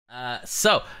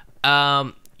So,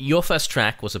 your first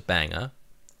track was a banger,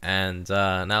 and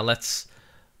now let's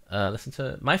listen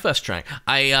to my first track.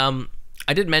 I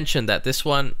did mention that this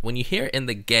one, when you hear it in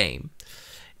the game,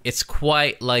 it's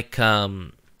quite like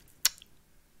there's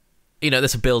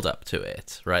a build up to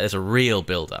it, right? There's a real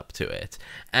build up to it,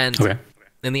 and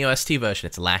in the OST version,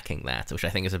 it's lacking that, which I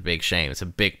think is a big shame. It's a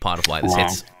big part of why this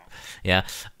hits. Yeah,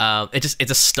 it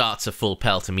just starts a full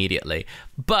pelt immediately,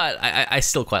 but I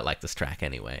still quite like this track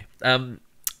anyway.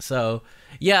 So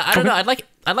yeah, I don't know.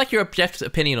 I'd like your objective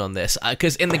opinion on this,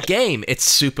 because in the game it's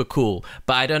super cool,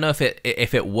 but I don't know if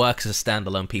it works as a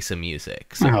standalone piece of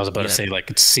music. So, I was about to say,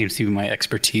 like, it seems to be my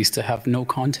expertise to have no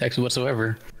context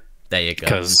whatsoever. There you go.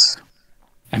 Because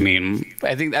I mean,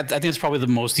 I think it's probably the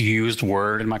most used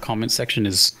word in my comment section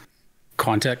is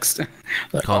context.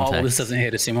 Like, context. Oh, this doesn't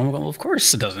hit the same. Well, of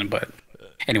course it doesn't. But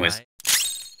anyways,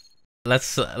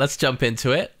 let's jump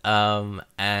into it.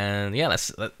 And yeah,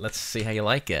 let's see how you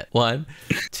like it. 1,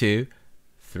 2,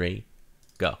 3,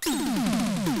 go.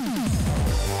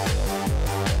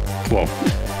 Whoa.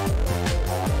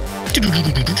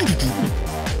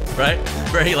 Right?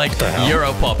 Very like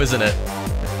Europop, isn't it?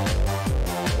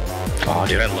 Oh,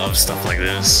 dude, I love stuff like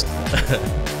this.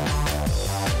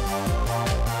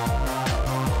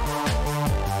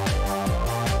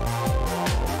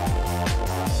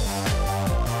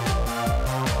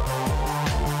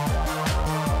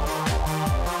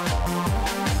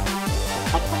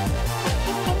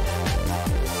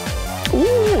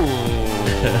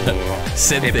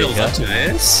 It builds up to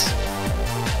this.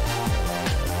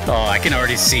 Oh, I can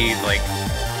already see, like,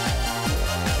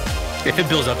 if it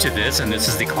builds up to this and this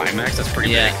is the climax, that's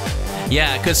pretty big.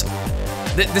 Yeah, because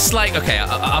this is like, okay,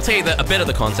 I'll tell you a bit of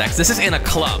the context. This is in a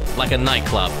club, like a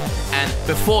nightclub, and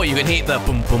before you can hear the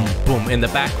boom, boom, boom in the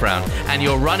background, and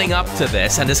you're running up to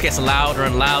this, and this gets louder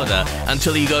and louder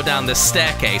until you go down this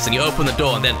staircase, and you open the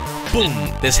door, and then boom,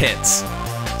 this hits.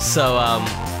 So,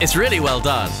 it's really well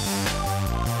done.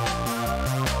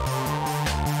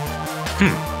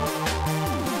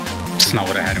 It's not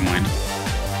what I had in mind.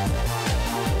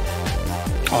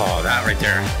 Oh, that right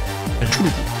there.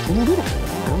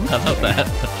 I love that.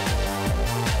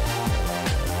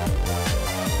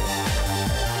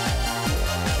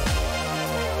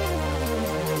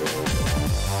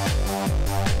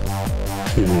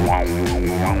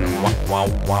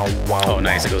 Oh,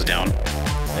 nice. It goes down.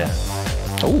 Yeah.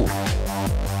 Oh.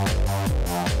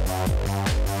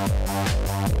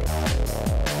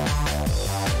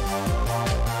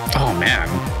 Oh, man.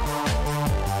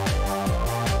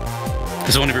 This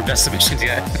is one of your best submissions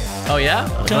yet. Oh, yeah?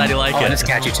 I'm glad you like it. And it's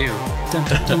catchy, too. Dun,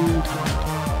 dun, dun,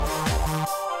 dun.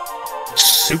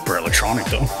 Super electronic,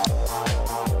 though.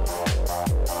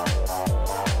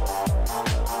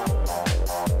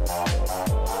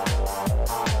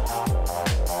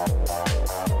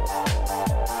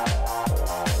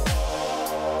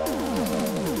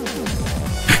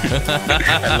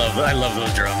 I love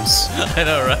those drums. I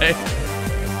know, right?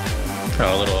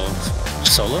 Oh, a little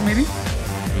solo, maybe?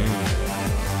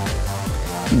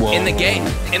 Whoa. In the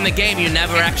game, you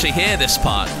never actually hear this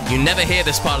part. You never hear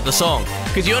this part of the song,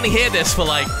 because you only hear this for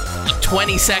like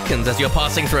 20 seconds as you're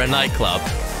passing through a nightclub.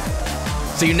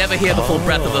 So you never hear the full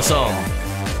breadth of the song.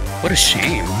 What a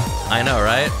shame. I know,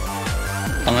 right?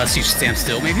 Unless you stand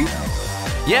still, maybe?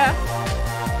 Yeah.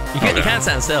 You can't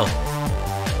stand still.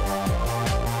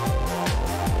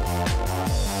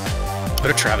 What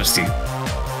a travesty.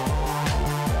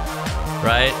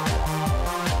 Right?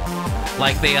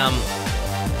 Like the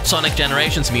Sonic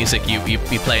Generations music you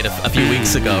played a few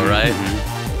weeks ago, right?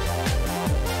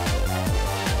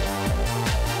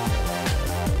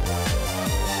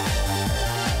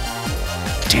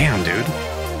 Damn, dude.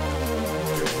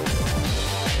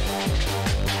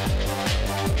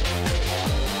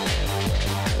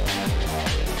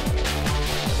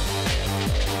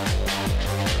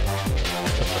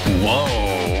 Whoa.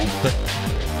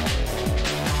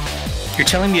 You're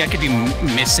telling me I could be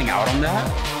missing out on that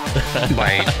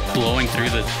by blowing through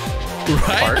the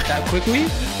part that quickly?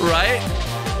 Right?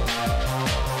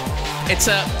 It's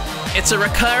a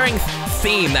recurring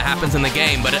theme that happens in the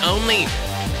game, but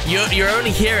you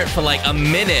only hear it for like a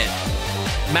minute,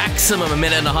 maximum a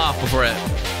minute and a half before it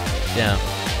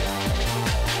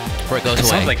goes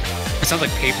away. It sounds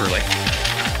like paper, like.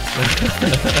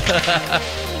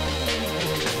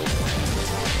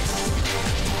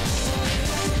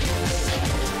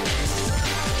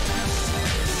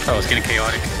 Oh, it's getting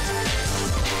chaotic.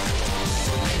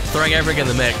 Throwing everything in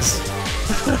the mix.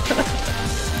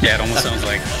 Yeah, it almost sounds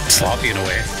like sloppy in a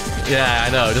way. Yeah,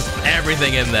 I know. Just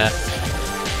everything in there.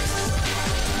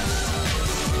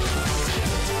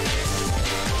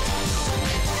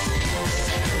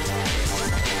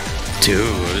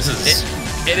 Dude, this is...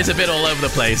 It is a bit all over the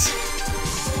place.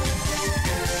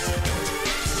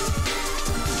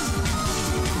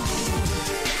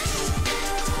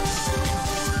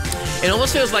 It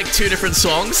almost feels like two different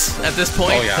songs at this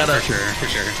point. Oh yeah, for sure, for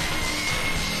sure.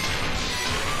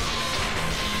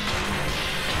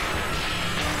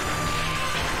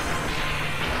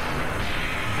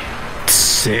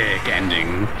 Sick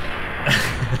ending.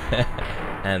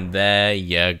 And there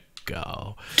you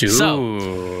go. Dude,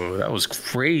 so, that was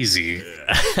crazy.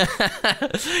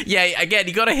 Yeah, again,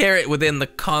 you got to hear it within the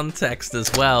context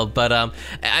as well. But I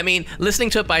mean,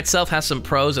 listening to it by itself has some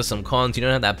pros or some cons. You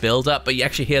don't have that build up, but you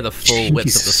actually hear the full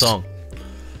width of the song.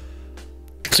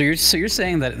 So you're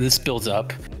saying that this builds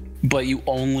up, but you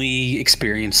only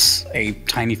experience a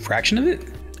tiny fraction of it?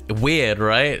 Weird,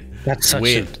 right? That's such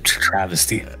a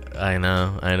travesty. I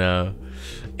know.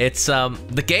 It's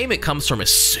the game it comes from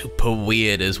is super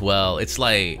weird as well. It's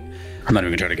like, I'm not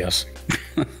even gonna try to guess.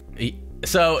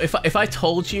 So if I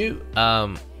told you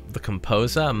the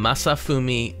composer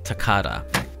Masafumi Takada,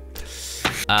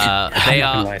 they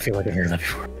are. I feel like I've heard that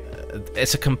before.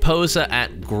 It's a composer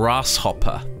at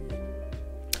Grasshopper.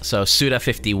 So Suda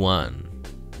 51.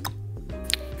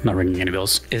 Not ringing any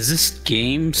bells. Is this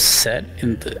game set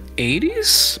in the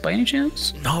 80s by any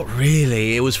chance? Not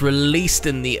really. It was released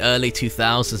in the early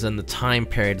 2000s, and the time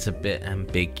period is a bit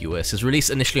ambiguous. It was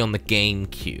released initially on the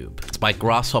GameCube. It's by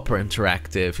Grasshopper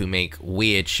Interactive, who make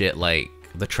weird shit like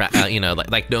the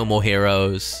like No More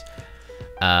Heroes,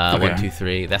 1, 2,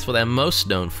 3. That's what they're most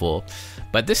known for.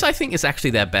 But this, I think, is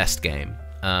actually their best game.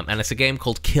 And it's a game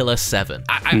called Killer 7.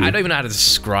 I don't even know how to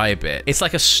describe it. It's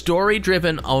like a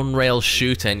story-driven on-rail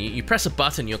shooter, and you press a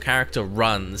button, your character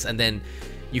runs, and then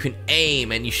you can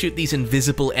aim, and you shoot these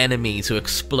invisible enemies who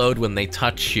explode when they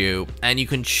touch you, and you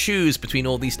can choose between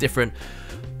all these different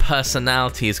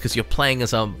personalities because you're playing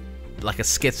as like a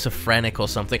schizophrenic or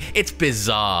something. It's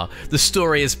bizarre. The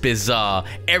story is bizarre.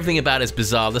 Everything about it is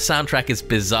bizarre. The soundtrack is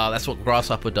bizarre. That's what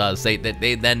Grasshopper does.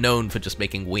 They're known for just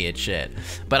making weird shit.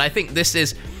 But I think this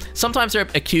is... Sometimes they're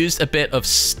accused a bit of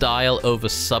style over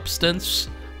substance,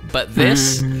 but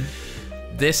this really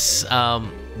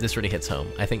hits home.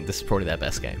 I think this is probably their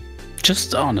best game.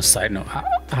 Just on a side note,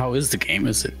 how is the game?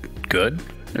 Is it good?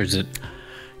 Or is it...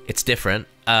 It's different.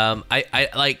 I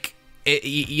like...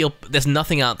 there's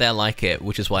nothing out there like it,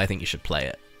 which is why I think you should play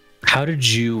it. How did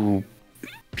you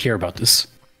hear about this?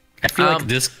 I feel like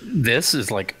this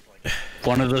is like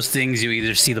one of those things you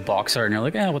either see the box art and you're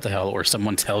like, what the hell, or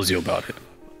someone tells you about it.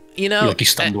 You know, like you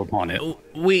stumble upon it.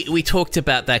 We talked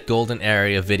about that golden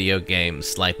area of video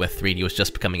games, like where 3D was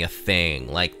just becoming a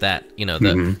thing, like that. You know,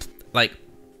 like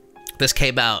this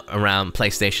came out around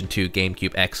PlayStation 2,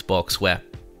 GameCube, Xbox, where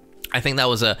I think that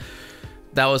was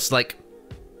like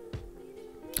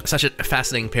such a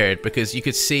fascinating period, because you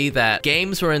could see that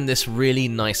games were in this really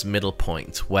nice middle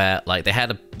point where like they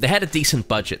had a decent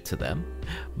budget to them,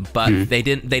 but they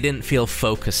didn't feel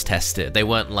focus tested. They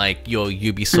weren't like your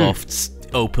Ubisoft's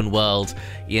open world,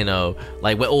 you know,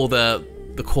 like where all the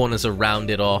corners are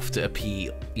rounded off to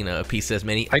appease as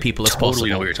many people as possible. I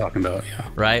totally know what you're talking about, yeah.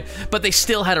 Right? But they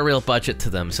still had a real budget to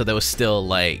them, so there was still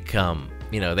like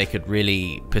you know, they could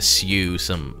really pursue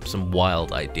some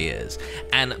wild ideas.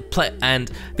 And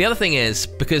the other thing is,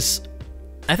 because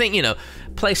I think, you know,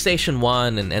 PlayStation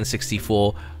 1 and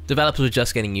N64 developers were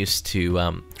just getting used to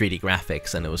 3D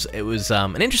graphics, and it was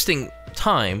an interesting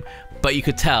time, but you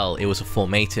could tell it was a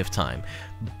formative time.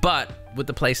 But with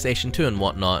the PlayStation 2 and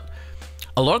whatnot,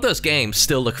 a lot of those games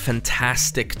still look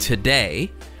fantastic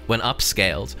today when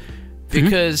upscaled,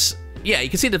 because yeah, you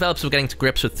can see developers were getting to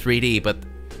grips with 3D, but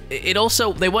it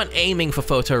also, they weren't aiming for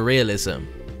photorealism,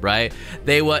 right?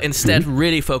 They were instead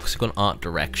really focusing on art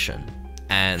direction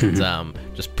and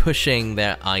just pushing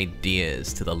their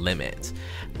ideas to the limit.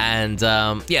 And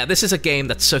yeah, this is a game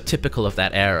that's so typical of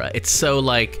that era. It's so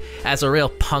like, has a real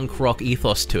punk rock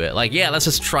ethos to it. Like, yeah, let's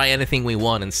just try anything we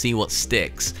want and see what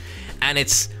sticks. And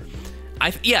it's,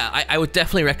 I would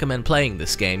definitely recommend playing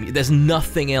this game. There's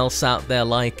nothing else out there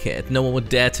like it. No one would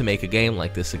dare to make a game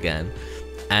like this again.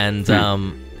 And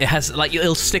it has, like,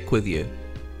 it'll stick with you.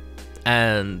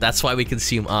 And that's why we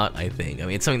consume art, I think. I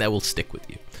mean, it's something that will stick with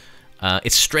you.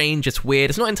 It's strange, it's weird,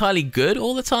 it's not entirely good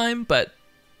all the time, but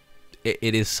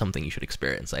it is something you should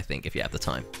experience, I think, if you have the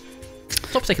time.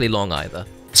 It's not particularly long either.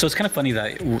 So it's kind of funny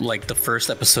that, like, the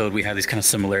first episode, we had these kind of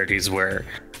similarities where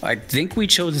I think we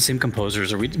chose the same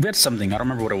composers, or we had something, I don't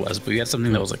remember what it was, but we had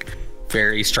something that was, like,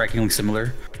 very strikingly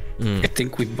similar. I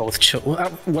think we both chose,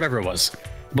 whatever it was.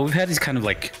 But we've had these kind of,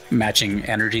 like, matching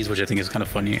energies, which I think is kind of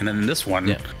funny. And then in this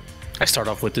one, I start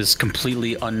off with this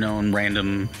completely unknown,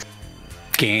 random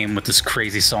game with this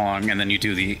crazy song, and then you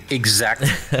do the exact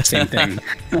same thing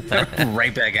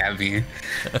right back at me.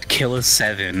 Kill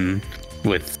 7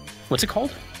 with what's it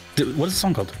called? What is the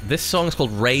song called? This song is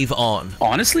called Rave On.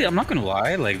 Honestly, I'm not gonna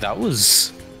lie, like that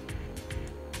was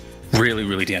really,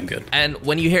 really damn good. And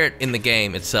when you hear it in the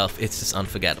game itself, it's just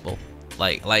unforgettable.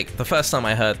 Like the first time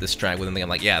I heard this track within the game, I'm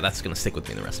like, yeah, that's gonna stick with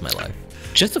me the rest of my life.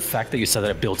 Just the fact that you said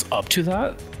that it builds up to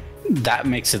that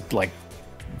makes it like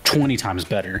 20 times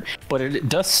better. But it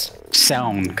does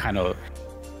sound kind of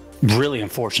really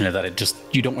unfortunate that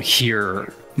you don't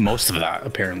hear most of that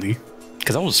apparently,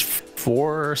 because that was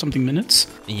 4 or something minutes.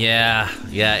 Yeah,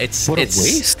 it's what a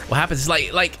waste. What happens is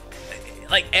like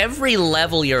every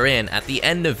level you're in, at the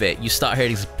end of it, you start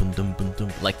hearing this boom, boom, boom,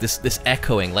 boom, like this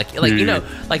echoing, like you know,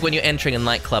 like when you're entering a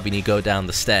nightclub and you go down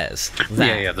the stairs.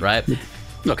 Right.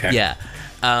 Okay. Yeah.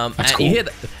 And cool. you hear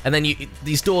that, and then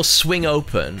these doors swing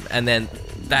open, and then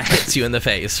that hits you in the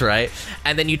face, right?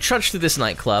 And then you trudge through this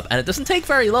nightclub, and it doesn't take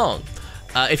very long.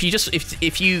 If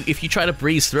you try to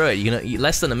breeze through it, you know,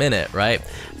 less than a minute, right?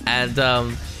 And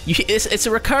it's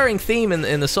a recurring theme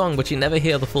in the song, but you never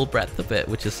hear the full breadth of it,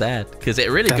 which is sad, because it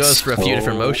really goes for a few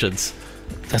different emotions.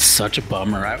 That's such a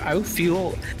bummer. I would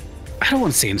feel, I don't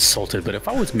want to say insulted, but if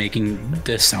I was making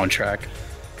this soundtrack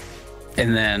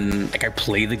and then like I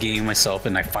play the game myself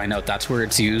and I find out that's where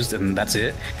it's used and that's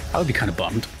it, I would be kind of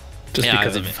bummed, just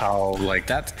because of how like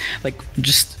that, like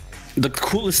just the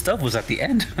coolest stuff was at the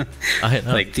end. I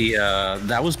know. Like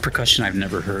that was percussion I've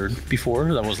never heard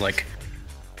before. That was like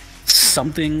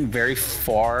something very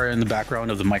far in the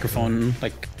background of the microphone,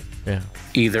 like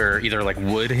either like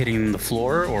wood hitting the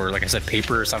floor or, like I said,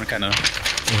 paper or something kind of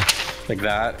like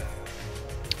that.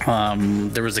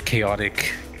 There was a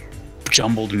chaotic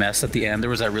jumbled mess at the end. There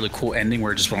was that really cool ending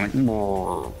where it just went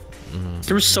like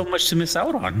there was so much to miss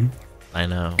out on. I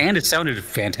know. And it sounded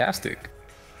fantastic.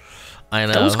 I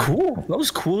know. That was cool. That was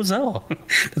cool as hell.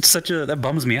 That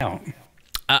bums me out.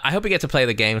 I hope we get to play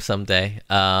the game someday.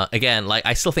 Again, like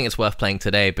I still think it's worth playing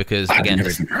today because again, I've never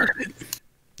even heard of it.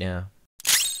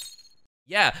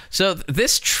 Yeah. So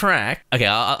this track, okay,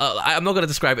 I'm not going to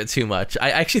describe it too much.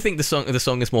 I actually think the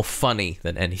song is more funny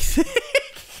than anything.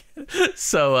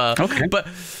 So okay, but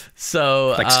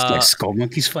so like Skull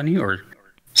Monkey's funny or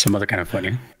some other kind of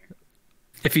funny,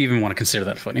 if you even want to consider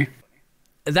that funny.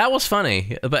 That was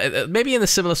funny, but maybe in a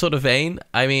similar sort of vein.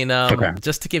 I mean,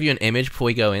 just to give you an image before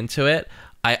we go into it,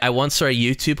 I once saw a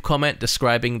YouTube comment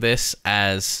describing this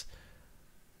as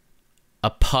a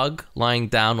pug lying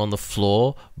down on the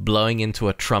floor blowing into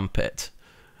a trumpet.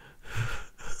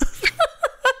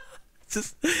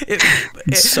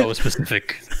 It's so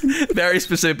specific. Very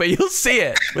specific, but you'll see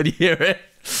it when you hear it.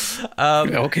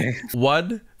 Okay.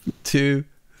 1, 2,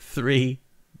 3,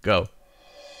 go.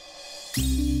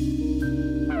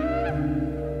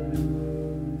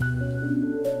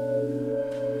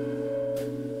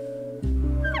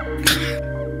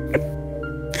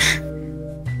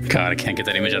 God, I can't get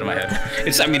that image out of my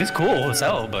head. I mean, it's cool as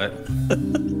hell, but...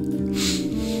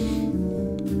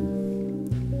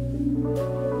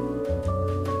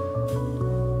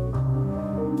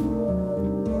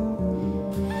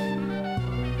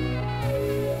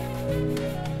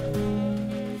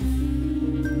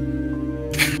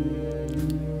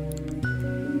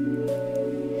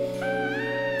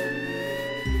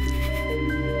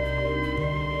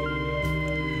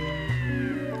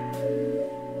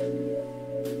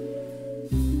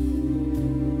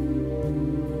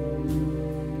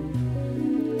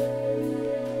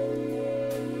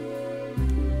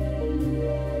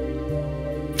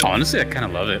 Honestly, I kind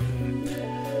of love it.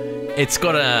 It's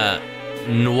got a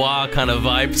noir kind of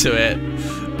vibe to it,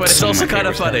 but it's also kind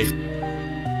of funny.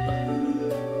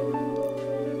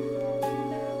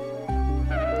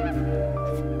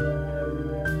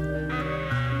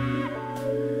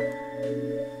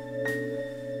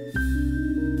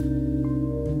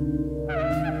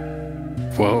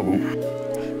 Whoa.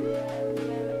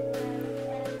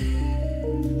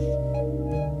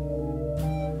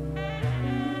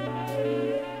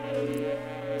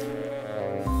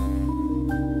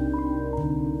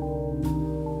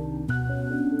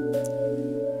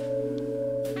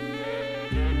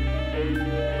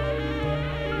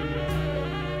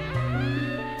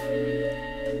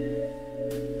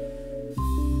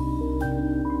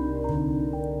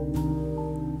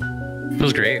 It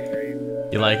was great.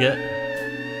 You like it?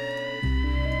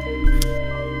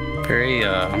 Very,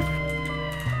 oh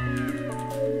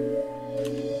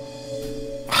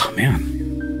man.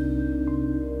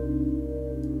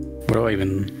 Where do I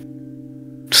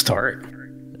even start?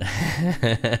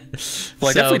 Well,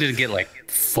 I definitely didn't get like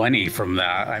funny from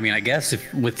that. I mean, I guess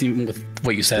if with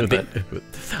what you said, but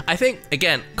I think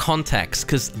again context,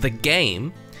 because the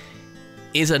game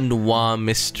is a noir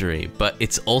mystery, but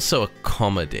it's also a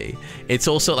comedy. It's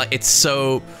also like it's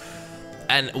so,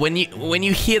 and when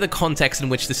you hear the context in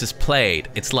which this is played,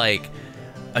 it's like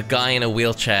a guy in a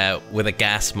wheelchair with a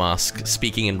gas mask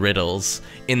speaking in riddles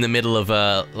in the middle of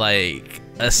a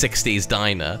 60s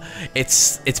diner.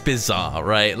 It's bizarre,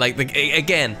 right? Like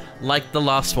again, like the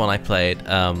last one I played,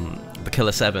 the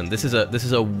Killer 7. This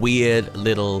is a weird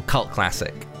little cult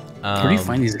classic. Where do you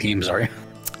find these games, are you?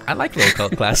 I like little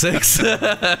cult classics.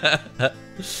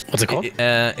 What's it called?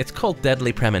 It's called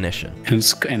Deadly Premonition.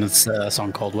 And it's a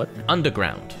song called what?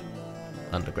 Underground.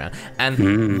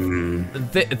 And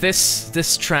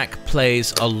this track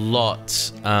plays a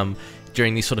lot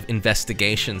during these sort of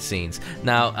investigation scenes.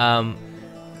 Now,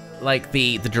 like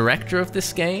the director of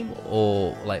this game,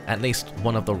 or like at least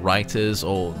one of the writers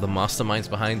or the masterminds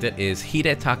behind it, is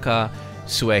Hidetaka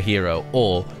Suehiro,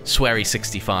 or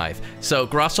Swery65. So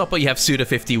Grasshopper, you have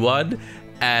Suda51,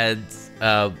 and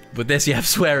with this you have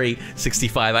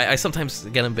Swery65. I sometimes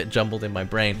get them a bit jumbled in my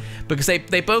brain because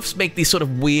they both make these sort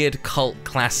of weird cult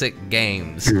classic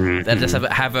games that just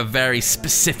have a very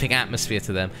specific atmosphere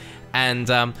to them. And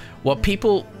what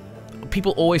people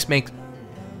always make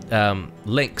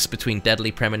links between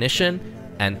Deadly Premonition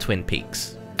and Twin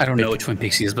Peaks. I don't know what Twin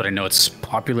Peaks is, but I know it's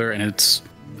popular and it's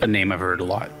a name I've heard a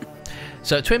lot.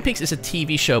 So Twin Peaks is a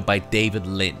TV show by David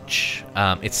Lynch.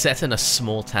 It's set in a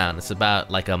small town. It's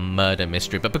about like a murder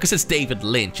mystery, but because it's David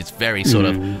Lynch, it's very sort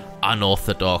of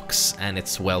unorthodox and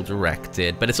it's well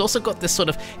directed. But it's also got this sort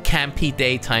of campy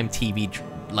daytime TV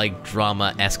like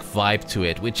drama-esque vibe to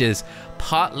it, which is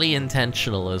partly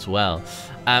intentional as well.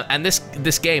 And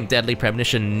this game, Deadly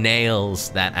Premonition, nails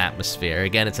that atmosphere.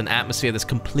 Again, it's an atmosphere that's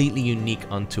completely unique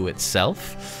unto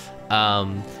itself.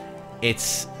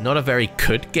 It's not a very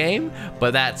good game,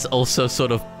 but that's also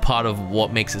sort of part of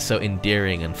what makes it so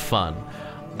endearing and fun.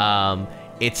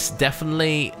 It's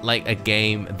definitely like a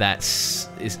game is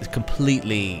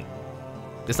completely...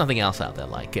 There's nothing else out there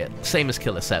like it. Same as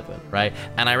Killer 7, right?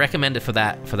 And I recommend it for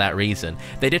that reason.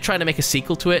 They did try to make a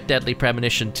sequel to it, Deadly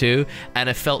Premonition 2, and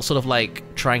it felt sort of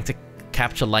like trying to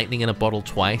capture lightning in a bottle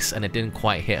twice, and it didn't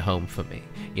quite hit home for me,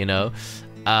 you know?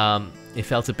 It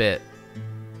felt a bit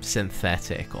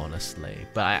synthetic, honestly,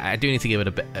 but I do need to give it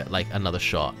a bit like another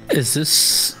shot. Is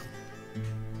this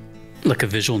like a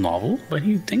visual novel, what do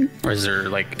you think? Or is there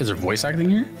voice acting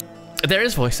here? There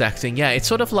is voice acting, yeah. It's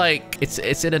sort of like it's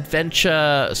an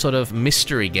adventure sort of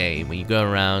mystery game where you go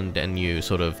around and you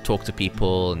sort of talk to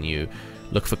people and you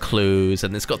look for clues,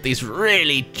 and it's got these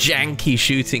really janky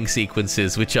shooting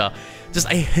sequences which are just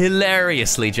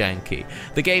hilariously janky.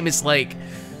 The game is like,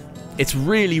 it's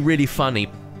really, really funny.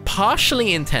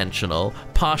 Partially intentional,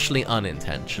 partially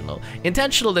unintentional.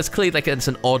 Intentional, there's clearly like it's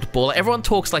an oddball. Everyone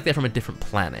talks like they're from a different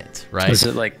planet, right? Is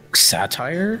it like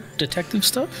satire, detective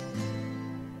stuff?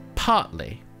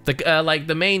 Partly.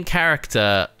 The main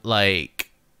character,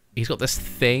 like, he's got this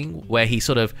thing where he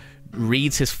sort of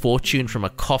reads his fortune from a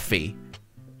coffee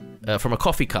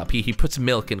cup. He puts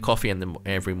milk in coffee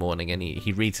every morning, and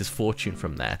he reads his fortune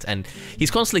from that. And he's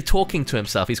constantly talking to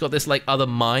himself. He's got this like other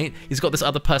mind. He's got this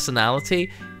other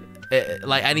personality,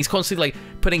 and he's constantly like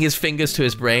putting his fingers to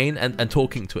his brain and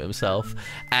talking to himself,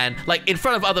 and like in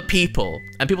front of other people,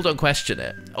 and people don't question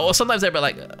it. Or sometimes they're a bit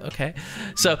like, okay.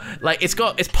 So like it's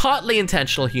partly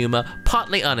intentional humor,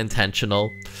 partly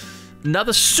unintentional.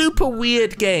 Another super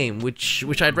weird game,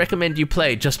 which I'd recommend you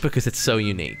play just because it's so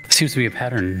unique. Seems to be a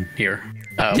pattern here.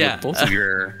 Yeah. With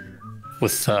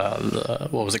both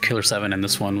of what was it, Killer 7, and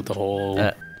this one with the whole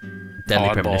Deadly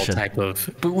oddball Premonition type of.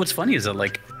 But what's funny is that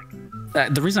like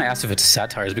the reason I asked if it's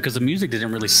satire is because the music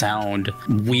didn't really sound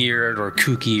weird or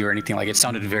kooky or anything. Like it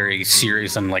sounded very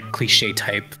serious and like cliche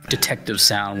type detective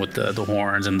sound with the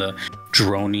horns and the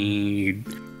droney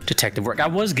detective work. I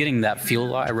was getting that feel a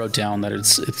lot. I wrote down that it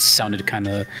sounded kind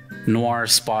of noir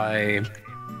spy,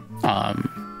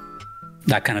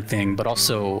 that kind of thing. But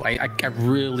also, I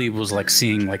really was like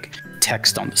seeing like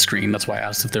text on the screen. That's why I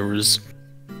asked if there was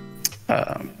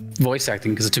voice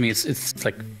acting, because to me it's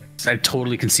like I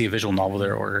totally can see a visual novel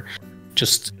there, or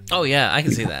just. Oh yeah, I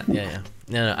can see that. Yeah.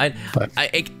 No,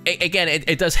 again,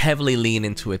 it does heavily lean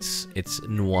into its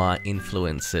noir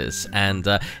influences, and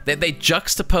they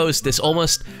juxtapose this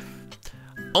almost.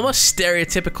 almost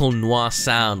stereotypical noir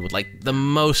sound with like the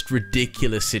most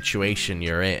ridiculous situation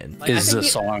you're in. Like, is the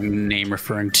song name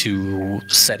referring to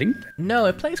setting? No,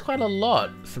 it plays quite a lot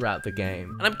throughout the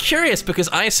game. And I'm curious because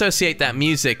I associate that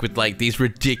music with like these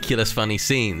ridiculous funny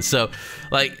scenes. So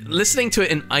like listening to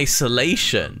it in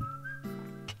isolation,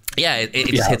 yeah, it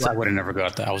just hits. I would have never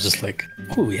got that. I was just like,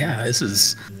 oh yeah, this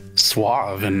is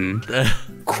suave and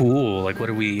cool. Like what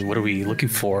are we looking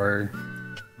for?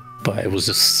 But it was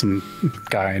just some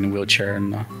guy in a wheelchair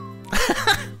and a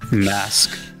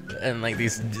mask. And like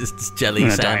this jelly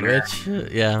sandwich.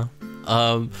 Yeah.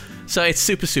 So it's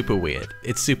super weird.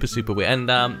 It's super weird. And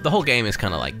the whole game is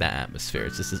kind of like that atmosphere.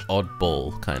 It's just this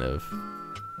oddball kind of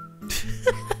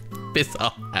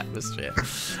bizarre atmosphere.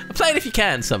 Play it if you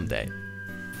can someday.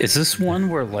 Is this one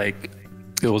where like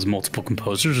it was multiple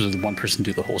composers, or did one person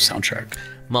do the whole soundtrack?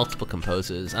 Multiple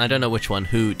composers. And I don't know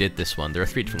who did this one. There are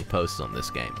 3 different composers on this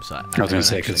game. So I was going to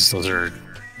say, because it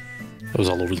was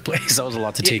all over the place. That was a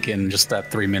lot to take in just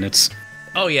that 3 minutes.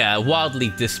 Oh yeah, wildly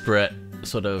disparate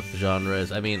sort of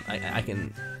genres. I mean, I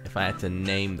can, if I had to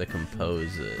name the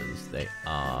composers, they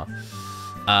are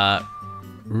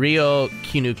Ryo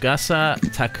Kinugasa,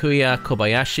 Takuya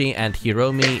Kobayashi, and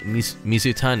Hiromi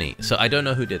Mizutani. So I don't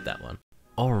know who did that one.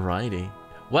 Alrighty.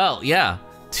 Well, yeah,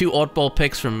 2 oddball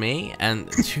picks from me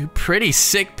and 2 pretty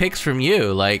sick picks from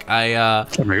you. Like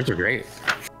yours are great.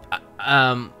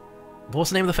 What was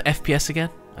the name of the FPS again?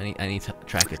 I need to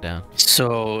track it down.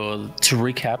 So to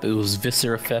recap, it was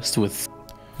Viscera Fest with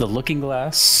The Looking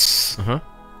Glass. And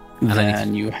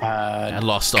then you had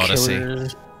Lost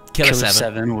Odyssey. Killer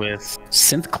 7 with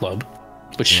Synth Club,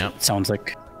 which sounds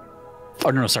like. Oh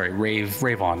no, sorry,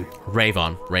 Rave On,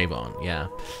 yeah.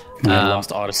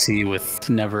 Lost Odyssey with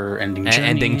Never Ending Journey.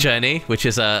 Ending Journey, which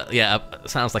is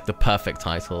sounds like the perfect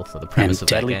title for the premise of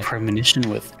that game. Deadly Premonition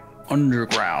with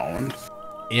Underground.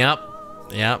 Yep.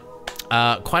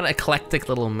 Quite an eclectic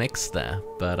little mix there,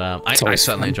 but I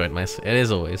certainly enjoyed myself. It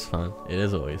is always fun.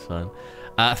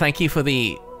 Thank you for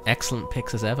the excellent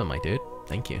picks as ever, my dude.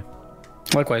 Thank you.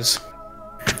 Likewise.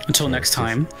 Until next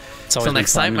time. Until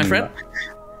next time, my friend.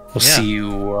 We'll see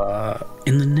you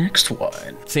in the next one.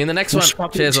 See you in the next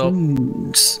one. Cheers all.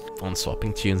 On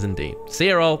Swapping Tunes indeed. See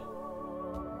you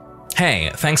all.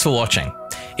 Hey, thanks for watching.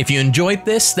 If you enjoyed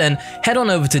this, then head on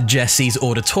over to Jesse's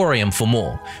Auditorium for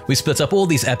more. We split up all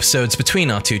these episodes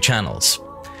between our 2 channels.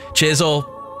 Cheers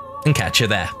all, and catch you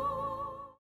there.